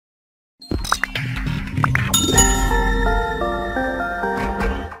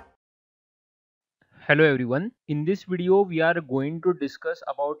Hello everyone. In this video we are going to discuss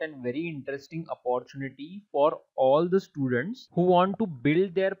about a very interesting opportunity for all the students who want to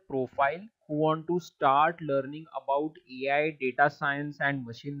build their profile, who want to start learning about AI, data science and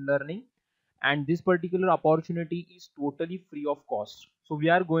machine learning, and this particular opportunity is totally free of cost. So we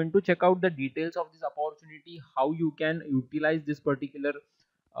are going to check out the details of this opportunity, how you can utilize this particular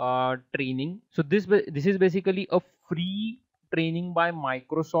training. So this is basically a free training by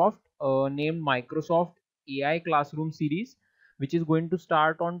Microsoft named Microsoft AI Classroom series, which is going to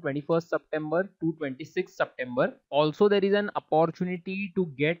start on 21st September to 26th September. Also, there is an opportunity to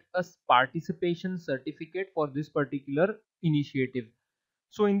get a participation certificate for this particular initiative.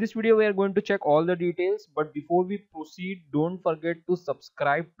 So in this video we are going to check all the details, but before we proceed, don't forget to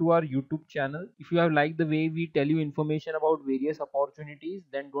subscribe to our YouTube channel. If you have liked the way we tell you information about various opportunities,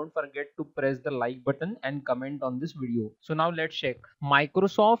 then don't forget to press the like button and comment on this video. So now let's check.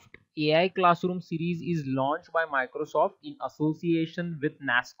 Microsoft AI Classroom series is launched by Microsoft in association with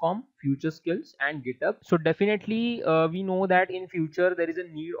NASSCOM, Future Skills and GitHub. So definitely we know that in future there is a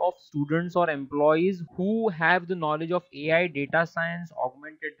need of students or employees who have the knowledge of AI, data science,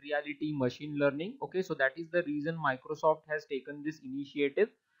 augmented reality, machine learning. Okay, so that is the reason Microsoft has taken this initiative.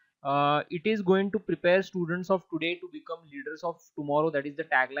 It is going to prepare students of today to become leaders of tomorrow. That is the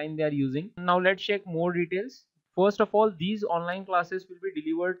tagline they are using. Now let's check more details. First of all, these online classes will be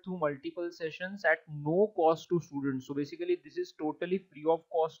delivered through multiple sessions at no cost to students. So basically this is totally free of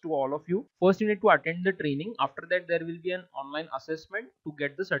cost to all of you. First you need to attend the training. After that there will be an online assessment to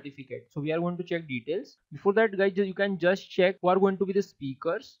get the certificate. So we are going to check details. Before that guys, you can just check who are going to be the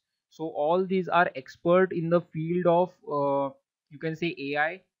speakers. So all these are expert in the field of you can say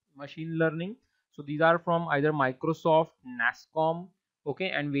AI, machine learning. So these are from either Microsoft, NASSCOM, okay,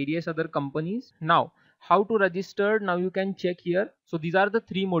 and various other companies. Now how to register, now you can check here. So these are the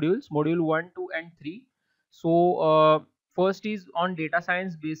three modules, module 1, 2 and 3. So first is on data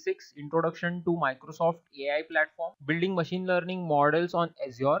science basics, introduction to Microsoft AI platform, building machine learning models on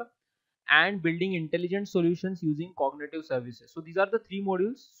Azure, and building intelligent solutions using cognitive services. So these are the three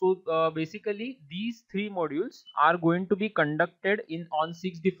modules. So basically these three modules are going to be conducted in on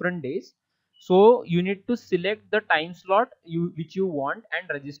 6 different days. So you need to select the time slot which you want and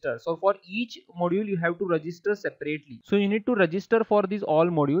register. So for each module you have to register separately. So you need to register for these all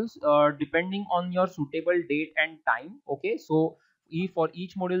modules depending on your suitable date and time. Okay, so if for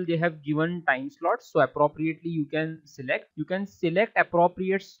each module they have given time slots, so appropriately you can select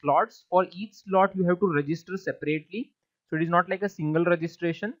appropriate slots. For each slot you have to register separately, so it is not like a single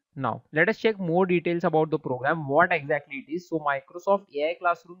registration. Now let us check more details about the program, what exactly it is. So Microsoft AI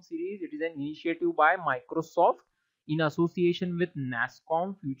Classroom series, it is an initiative by Microsoft in association with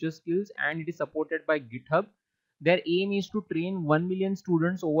NASSCOM, Future Skills, and it is supported by GitHub. Their aim is to train 1 million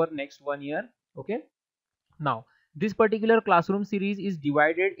students over next 1 year. Okay, now this particular classroom series is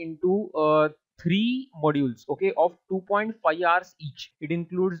divided into three modules, okay, of 2.5 hours each. It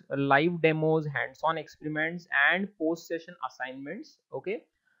includes live demos, hands-on experiments and post-session assignments. Okay,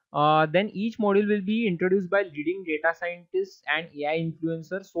 then each module will be introduced by leading data scientists and AI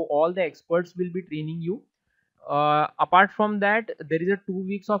influencers, so all the experts will be training you. Apart from that, there is a 2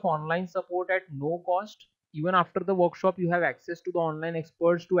 weeks of online support at no cost. Even after the workshop you have access to the online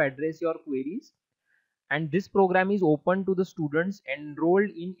experts to address your queries, and this program is open to the students enrolled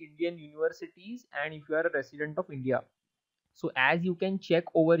in Indian universities and if you are a resident of India. So as you can check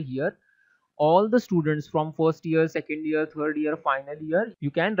over here, all the students from first year, second year, third year, final year,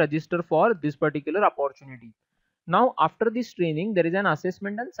 you can register for this particular opportunity. Now after this training there is an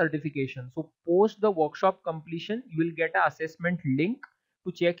assessment and certification. So post the workshop completion you will get an assessment link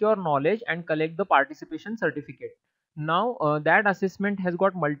to check your knowledge and collect the participation certificate. Now that assessment has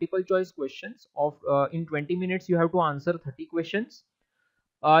got multiple choice questions of in 20 minutes you have to answer 30 questions.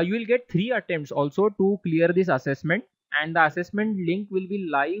 You will get 3 attempts also to clear this assessment, and the assessment link will be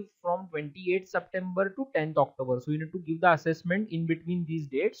live from 28th September to 10th October. So you need to give the assessment in between these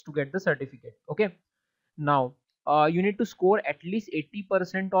dates to get the certificate. Okay, now you need to score at least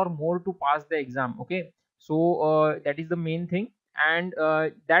 80% or more to pass the exam. Okay, so that is the main thing, and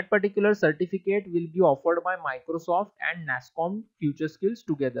that particular certificate will be offered by Microsoft and NASSCOM Future Skills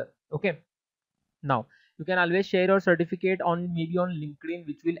together. Okay, now you can always share your certificate on maybe on LinkedIn,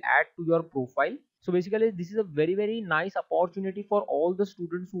 which will add to your profile. So basically this is a very nice opportunity for all the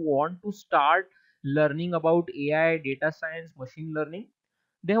students who want to start learning about AI, data science, machine learning.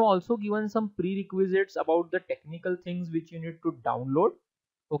 They have also given some prerequisites about the technical things which you need to download.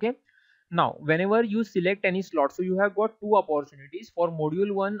 Okay, now whenever you select any slot, so you have got two opportunities for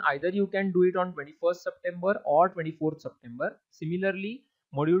module 1. Either you can do it on 21st September or 24th September. Similarly,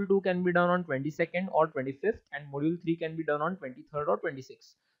 Module 2 can be done on 22nd or 25th, and module 3 can be done on 23rd or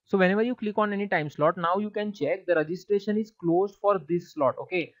 26th. So whenever you click on any time slot, now you can check the registration is closed for this slot.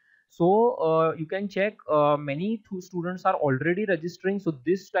 Okay, so you can check many students are already registering, so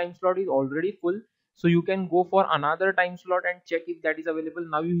this time slot is already full. So you can go for another time slot and check if that is available.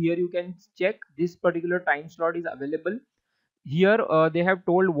 Now here you can check this particular time slot is available. Here they have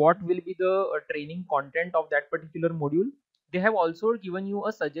told what will be the training content of that particular module. They have also given you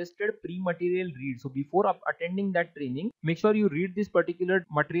a suggested pre-material read. So before attending that training, make sure you read this particular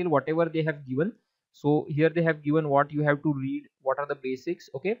material whatever they have given. So here they have given what you have to read, what are the basics.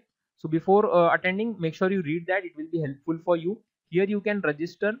 Okay, so before attending, make sure you read that, it will be helpful for you. Here you can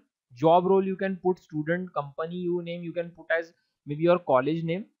register job role, you can put student, company you name you can put as maybe your college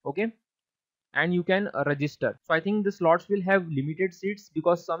name. Okay, and you can register. So I think the slots will have limited seats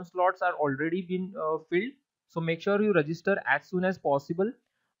because some slots are already been filled. So make sure you register as soon as possible.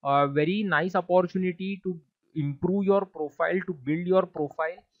 Very nice opportunity to improve your profile, to build your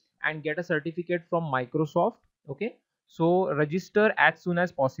profile and get a certificate from Microsoft. Okay, so register as soon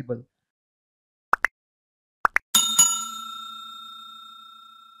as possible.